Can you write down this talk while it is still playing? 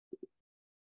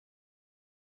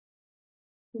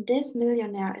this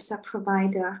millionaire is a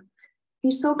provider.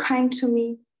 He's so kind to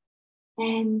me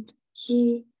and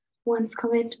he wants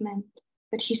commitment,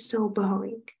 but he's so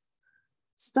boring.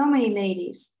 So many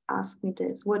ladies ask me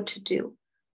this, what to do.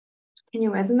 Can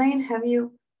you resonate? Have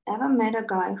you ever met a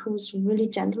guy who's really a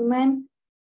gentleman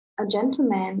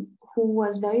who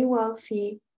was very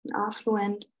wealthy and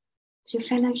affluent? You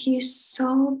feel like he's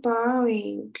so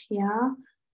boring, yeah?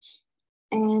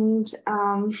 And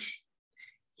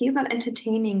he's not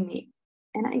entertaining me.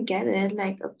 And I get it,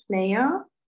 like a player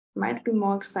might be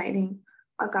more exciting.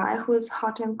 A guy who is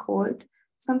hot and cold,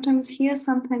 sometimes here,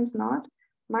 sometimes not,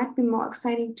 might be more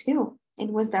exciting too. It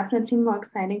was definitely more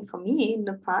exciting for me in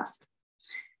the past.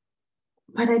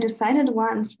 But I decided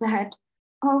once that,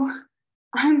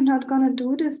 I'm not going to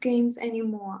do these games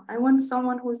anymore. I want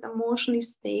someone who's emotionally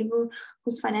stable,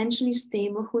 who's financially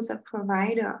stable, who's a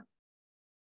provider.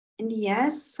 And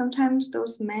yes, sometimes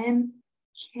those men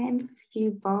can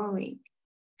feel boring.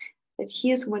 But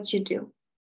here's what you do.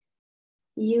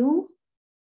 You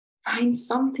find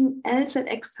something else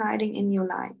that's exciting in your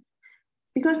life.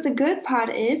 Because the good part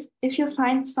is, if you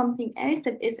find something else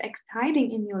that is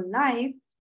exciting in your life,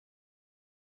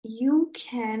 you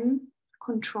can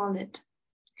control it.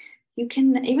 You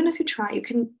can, even if you try, you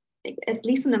can, at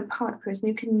least an empowered person,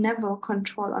 you can never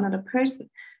control another person.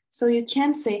 So you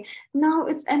can't say, no,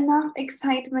 it's enough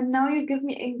excitement. Now you give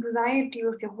me anxiety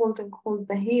with your hot and cold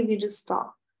behavior, just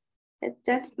stop.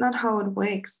 That's not how it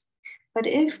works. But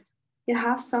if you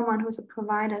have someone who's a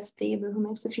provider, stable, who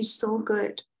makes you feel so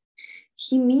good,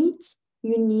 he meets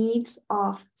your needs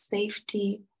of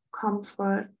safety,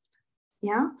 comfort,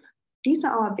 yeah? These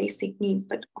are our basic needs,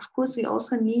 but of course we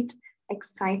also need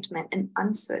excitement and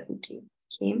uncertainty,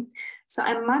 okay? So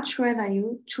I much rather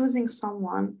you choosing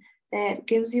someone that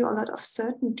gives you a lot of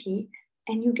certainty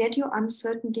and you get your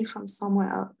uncertainty from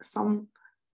somewhere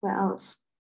else,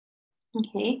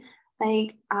 okay?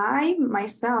 Like I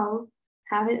myself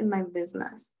have it in my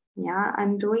business. Yeah,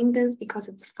 I'm doing this because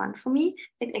it's fun for me.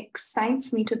 It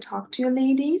excites me to talk to you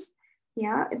ladies.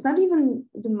 Yeah, it's not even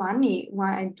the money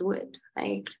why I do it.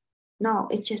 Like, no,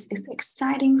 it just is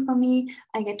exciting for me.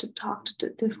 I get to talk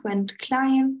to different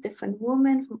clients, different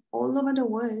women from all over the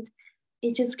world.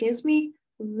 It just gives me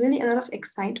really a lot of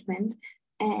excitement.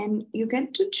 And you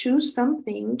get to choose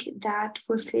something that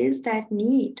fulfills that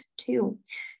need too.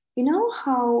 You know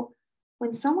how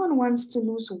when someone wants to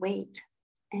lose weight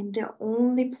and their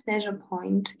only pleasure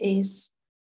point is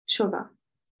sugar.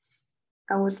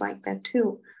 I was like that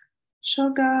too.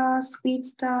 Sugar, sweet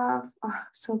stuff,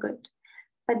 so good.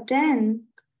 But then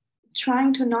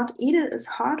trying to not eat it is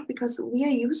hard because we are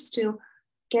used to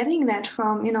getting that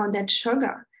from, that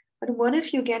sugar. But what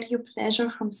if you get your pleasure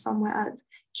from somewhere else?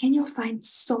 Can you find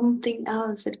something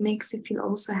else that makes you feel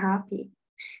also happy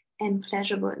and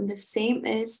pleasurable? And the same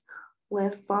is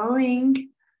with boring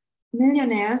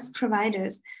millionaires,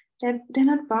 providers. They're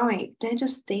not boring, they're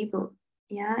just stable.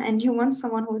 Yeah, and you want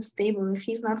someone who is stable. If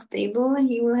he's not stable,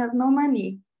 he will have no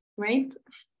money, right?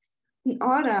 In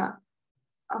order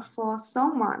for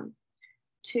someone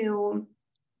to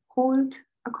hold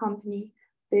a company,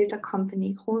 build a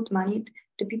company, hold money,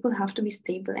 the people have to be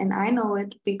stable. And I know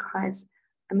it because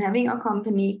I'm having a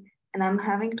company and I'm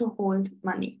having to hold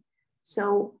money.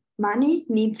 So money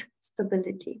needs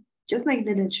stability, just like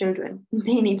little children,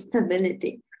 they need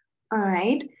stability. All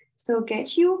right, so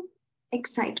get you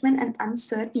excitement and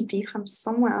uncertainty from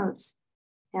somewhere else.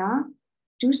 Yeah,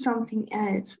 do something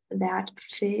else that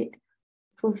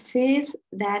fulfills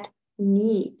that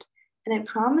need. And I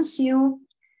promise you,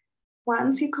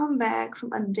 once you come back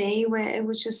from a day where it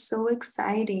was just so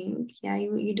exciting, yeah,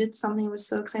 you did something that was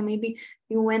so exciting. Maybe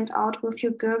you went out with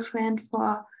your girlfriend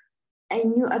for a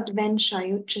new adventure.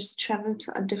 You just traveled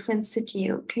to a different city.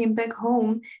 You came back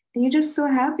home and you're just so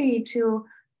happy to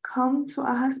come to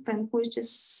a husband who is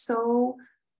just so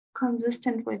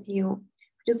consistent with you.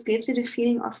 It just gives you the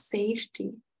feeling of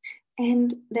safety.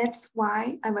 And that's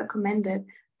why I recommend it,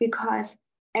 because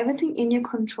everything in your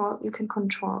control, you can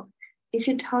control. If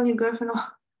you tell your girlfriend,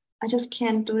 I just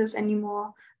can't do this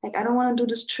anymore. Like, I don't want to do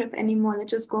this trip anymore.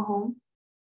 Let's just go home.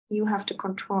 You have to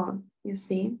control, you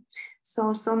see.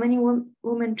 So many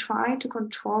women try to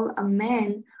control a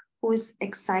man who is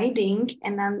exciting,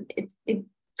 and then it's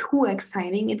too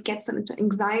exciting. It gets them into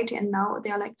anxiety, and now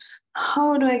they're like,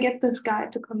 how do I get this guy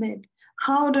to commit?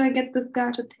 How do I get this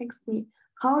guy to text me?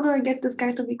 How do I get this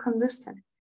guy to be consistent?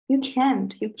 You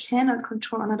can't. You cannot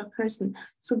control another person.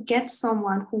 So get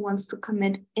someone who wants to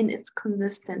commit and is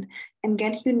consistent, and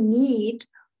get your need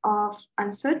of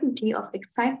uncertainty, of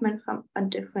excitement from a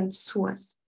different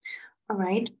source. All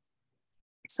right.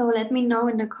 So let me know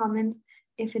in the comments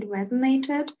if it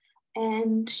resonated.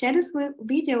 and share this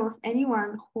video with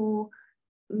anyone who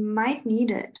might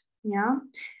need it. Yeah.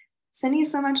 Sending you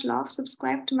so much love.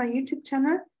 Subscribe to my YouTube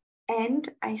channel, and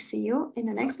I see you in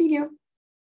the next video.